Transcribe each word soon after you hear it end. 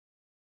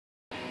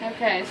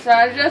Okay, so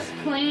I just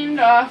cleaned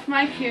off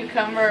my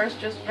cucumbers,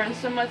 just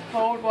rinse them with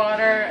cold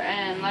water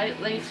and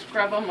lightly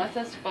scrub them with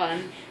a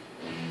sponge.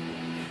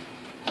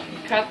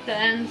 Cut the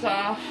ends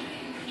off,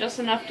 just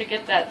enough to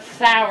get that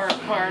sour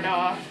part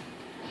off.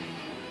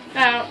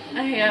 About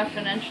a half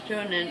an inch to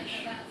an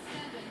inch.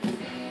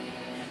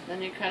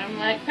 Then you cut them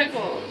like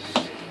pickles.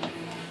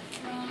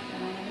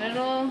 In the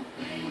middle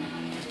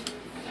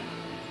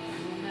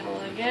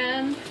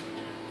again.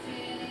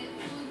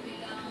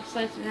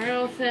 Slice them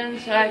real thin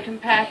so I can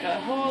pack a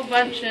whole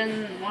bunch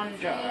in one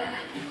jar.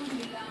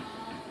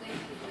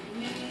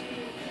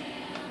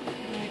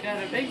 We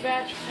got a big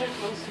batch of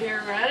pickles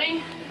here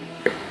ready.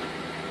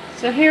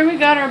 So here we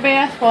got our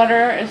bath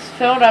water. It's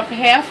filled up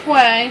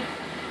halfway.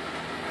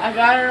 I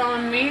got it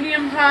on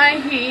medium-high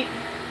heat.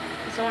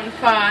 It's on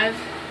 5.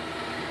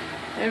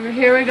 Over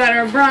here we got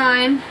our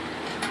brine,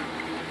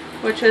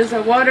 which is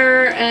a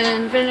water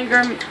and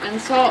vinegar and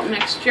salt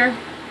mixture.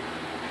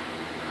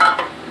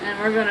 And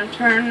we're going to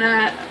turn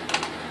that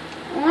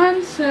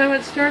on so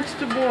it starts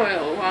to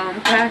boil while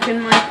I'm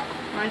packing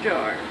my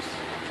jars.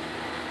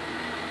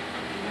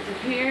 Over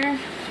here,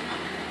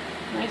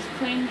 nice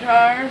clean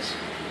jars.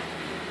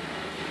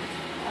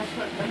 I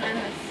put them in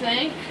the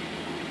sink.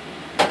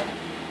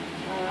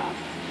 What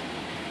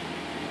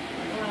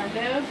you want to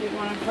do is you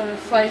want to put a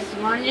slice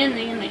of onion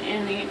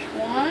in each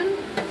one.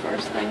 The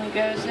first thing that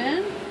goes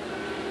in,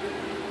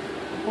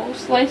 a whole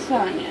slice of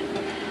onion.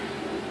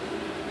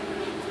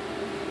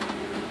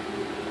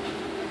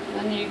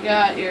 Then you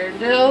got your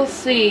dill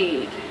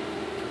seed.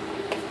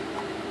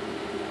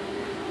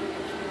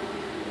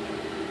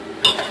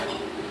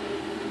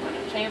 Put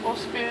a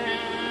tablespoon,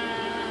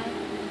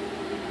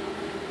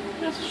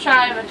 just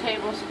shy of a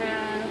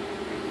tablespoon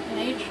in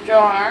each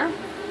jar.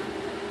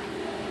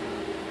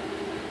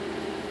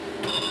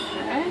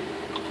 Okay.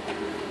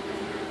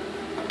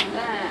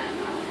 Then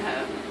I'll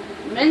have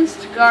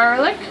minced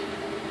garlic.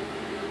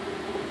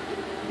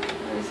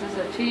 This is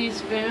a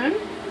teaspoon.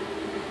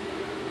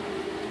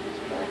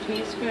 A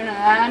teaspoon of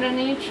that in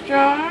each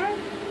jar.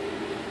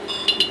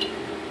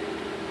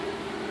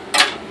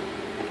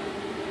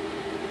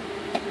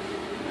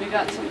 We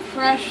got some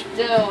fresh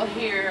dill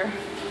here,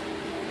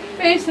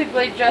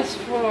 basically just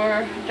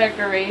for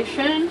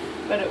decoration,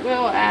 but it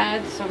will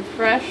add some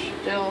fresh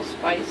dill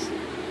spice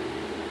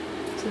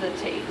to the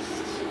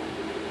taste.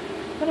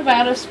 Put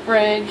about a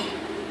sprig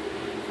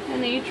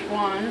in each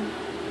one.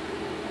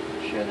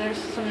 Make sure there's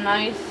some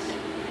nice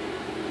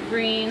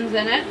greens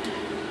in it.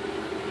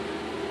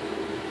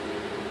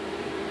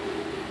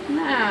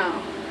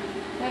 Now,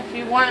 if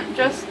you want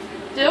just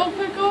dill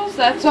pickles,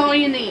 that's all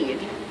you need.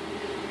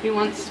 If you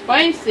want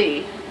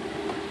spicy,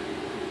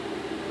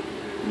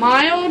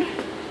 mild,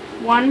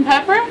 1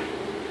 pepper.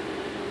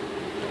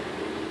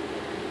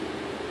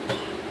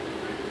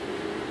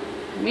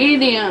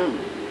 Medium,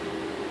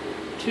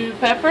 2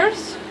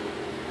 peppers.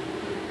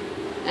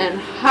 And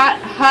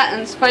hot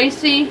and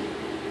spicy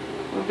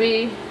will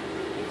be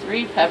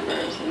 3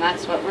 peppers. And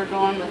that's what we're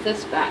doing with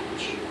this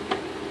batch.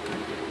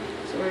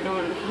 So we're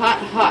doing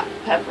hot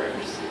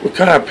peppers. What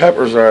kind of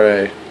peppers are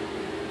they?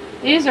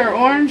 These are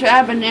orange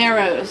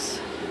habaneros.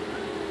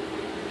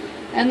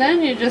 And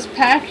then you just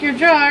pack your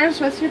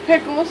jars with your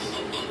pickles.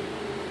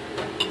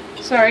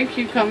 Sorry,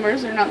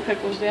 cucumbers, they're not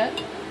pickles yet.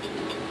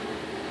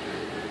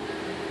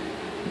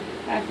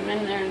 Pack them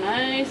in there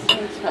nice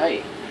and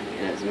tight.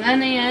 Get as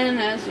many in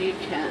as you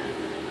can.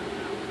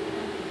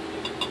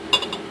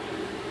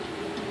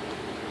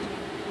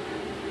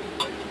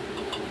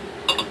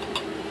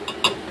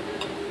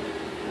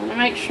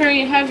 Make sure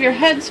you have your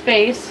head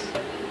space,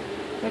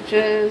 which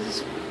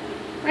is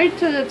right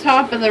to the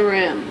top of the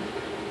rim.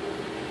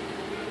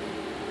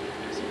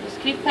 So just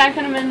keep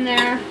packing them in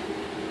there.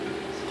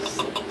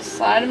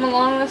 Slide them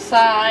along the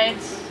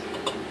sides.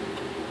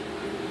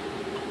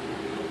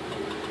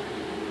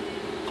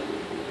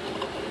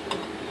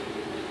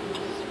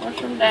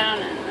 Push them down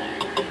in there.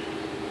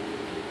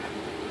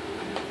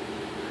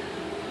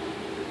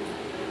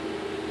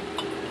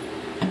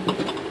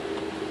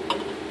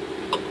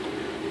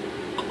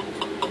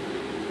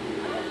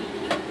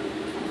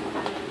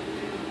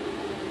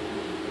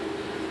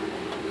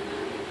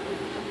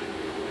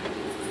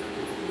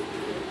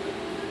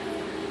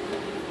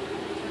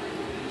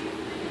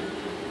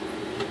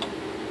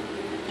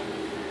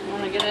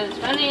 Get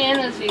as many in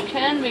as you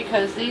can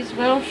because these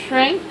will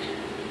shrink.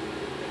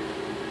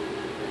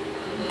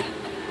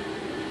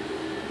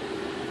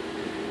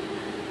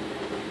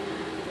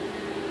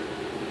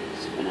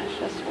 Let's finish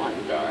this one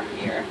jar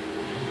here.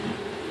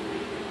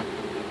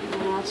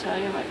 And I'll tell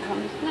you what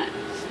comes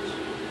next.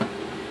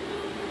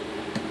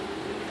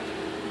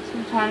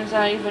 Sometimes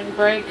I even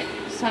break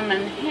some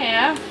in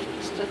half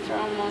just to throw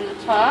them on the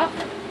top.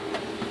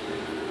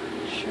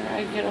 Make sure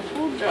I get a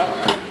full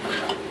jar.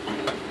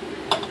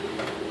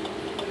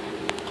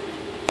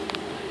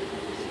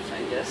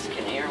 A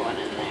skinnier one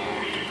in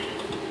there.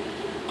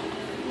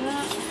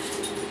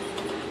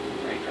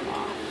 Break them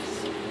off.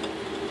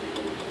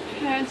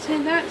 Okay, I'd say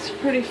that's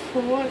pretty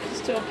full. I can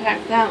still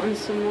pack that one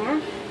some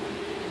more.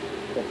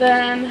 But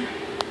then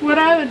what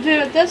I would do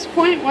at this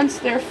point, once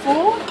they're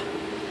full,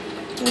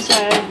 is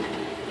I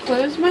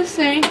close my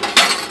sink.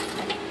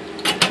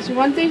 Because you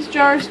want these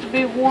jars to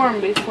be warm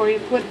before you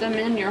put them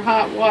in your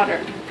hot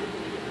water.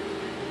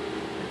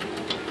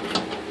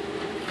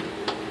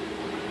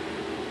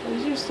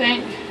 Close your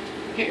sink.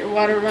 Get your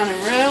water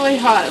running really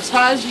hot, as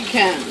hot as you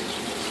can.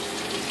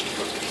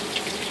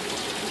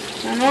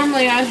 Now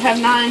normally I'd have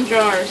 9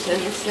 jars in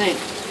the sink.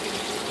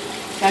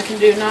 I can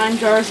do 9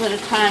 jars at a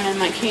time in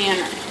my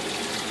canner.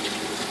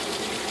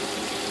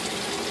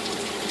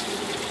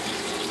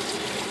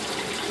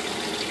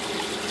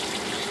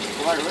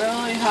 Water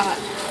really hot.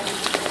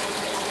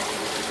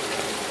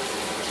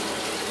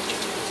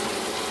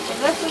 So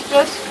this is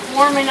just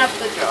warming up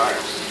the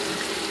jars.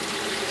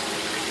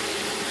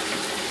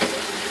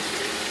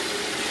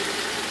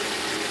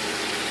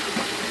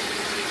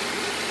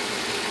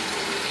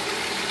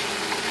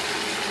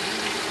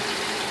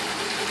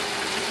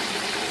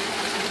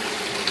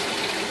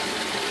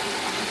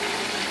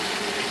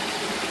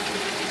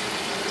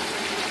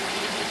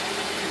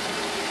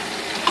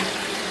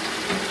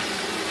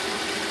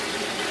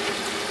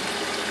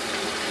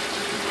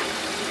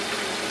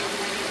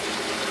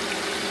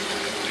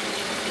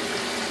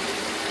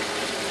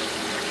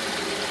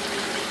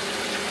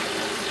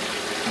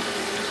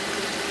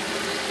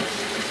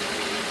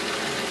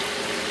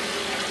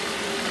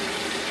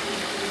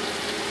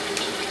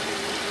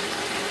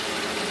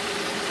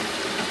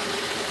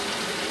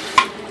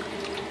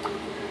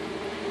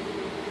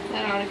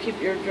 That ought to keep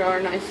your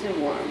jar nice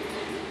and warm.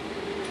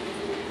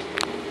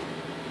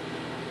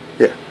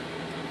 Yeah.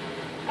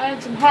 I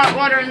had some hot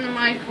water in the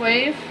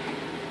microwave.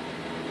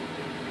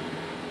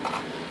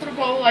 Put a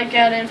bowl like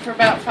that in for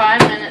about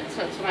 5 minutes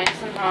so it's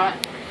nice and hot.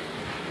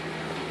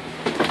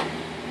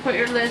 Put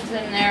your lids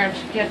in there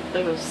to get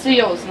those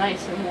seals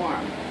nice and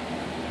warm.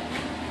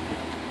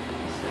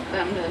 Set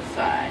them to the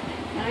side.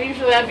 Now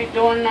usually I'd be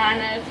doing 9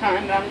 at a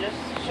time, but I'm just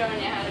showing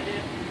you how to do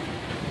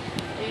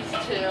these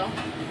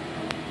 2.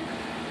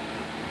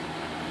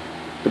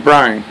 The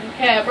brine.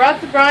 Okay, I brought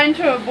the brine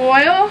to a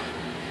boil.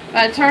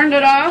 I turned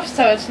it off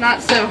so it's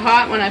not so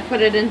hot when I put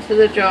it into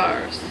the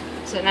jars.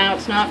 So now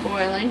it's not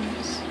boiling.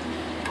 Just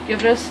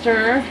give it a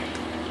stir.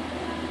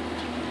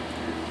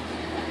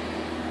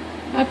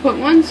 I put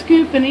 1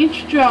 scoop in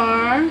each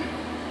jar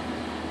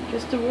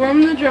just to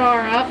warm the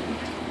jar up.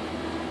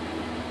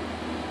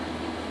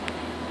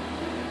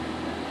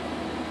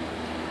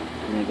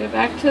 And I go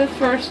back to the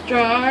first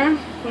jar,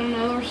 put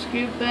another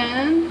scoop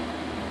in.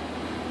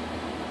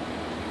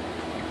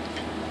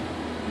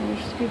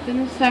 Another scoop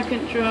in the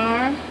second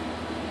jar.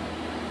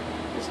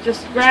 It's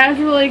just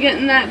gradually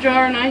getting that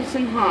jar nice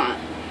and hot.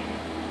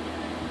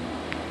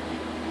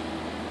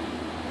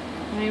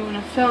 Now you want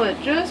to fill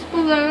it just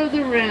below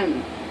the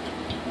rim.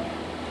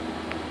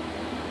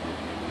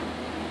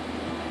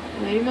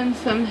 Leaving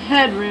some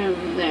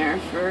headroom there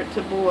for it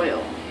to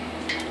boil.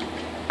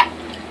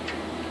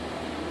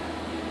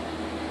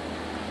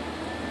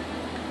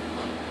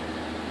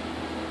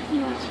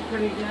 That's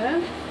pretty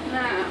good.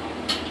 Now,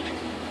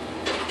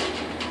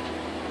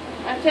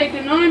 I take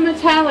a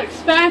non-metallic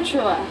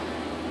spatula,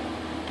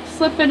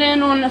 slip it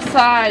in on the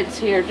sides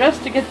here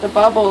just to get the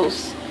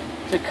bubbles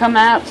to come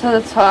out to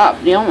the top.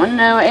 You don't want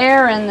no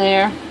air in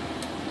there.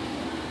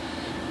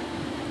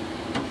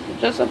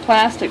 Just a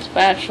plastic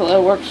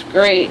spatula works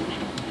great.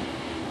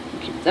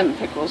 Keep them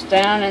pickles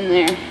down in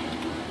there.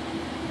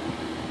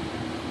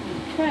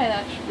 Okay,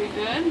 that should be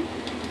good.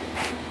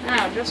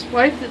 Now just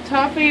wipe the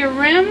top of your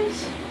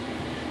rims.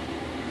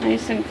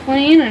 Nice and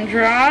clean and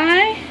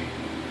dry.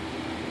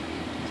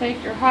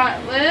 Take your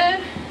hot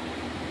lid.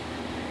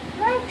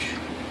 Ouch.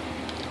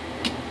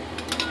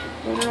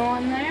 Put it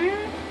on there.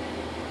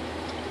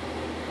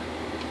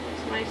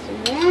 It's nice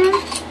and warm.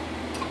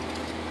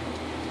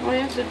 All you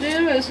have to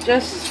do is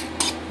just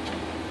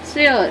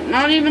seal it,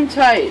 not even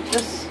tight,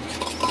 just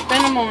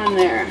spin them on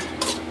there.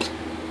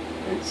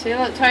 And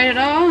seal it tight at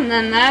all, and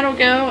then that'll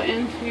go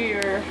into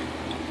your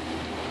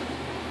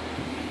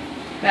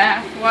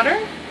bath water.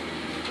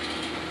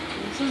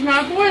 This is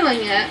not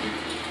boiling yet.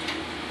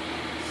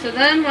 So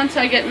then once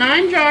I get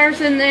 9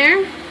 jars in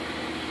there,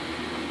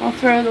 I'll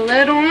throw the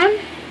lid on,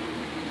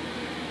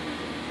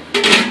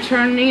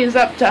 turn these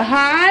up to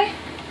high.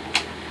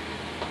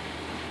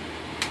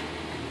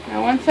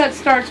 Now once that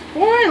starts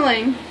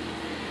boiling,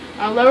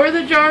 I'll lower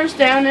the jars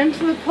down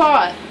into the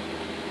pot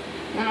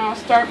and I'll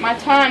start my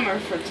timer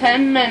for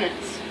 10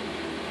 minutes.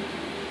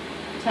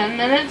 10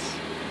 minutes,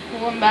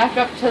 pull them back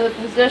up to the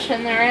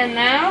position they're in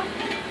now,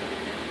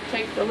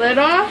 take the lid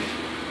off,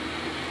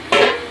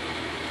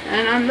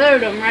 and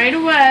unload them right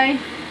away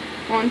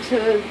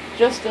onto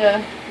just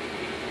a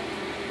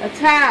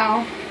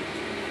towel.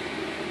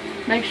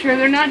 Make sure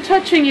they're not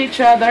touching each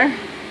other.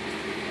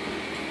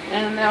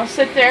 And they'll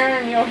sit there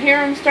and you'll hear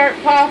them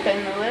start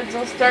popping. The lids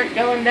will start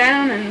going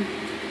down and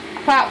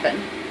popping.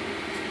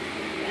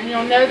 And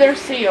you'll know they're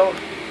sealed.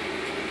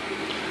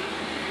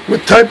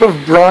 What type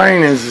of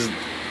brine is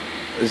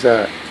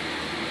that?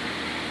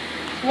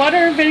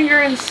 Water,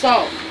 vinegar, and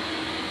salt.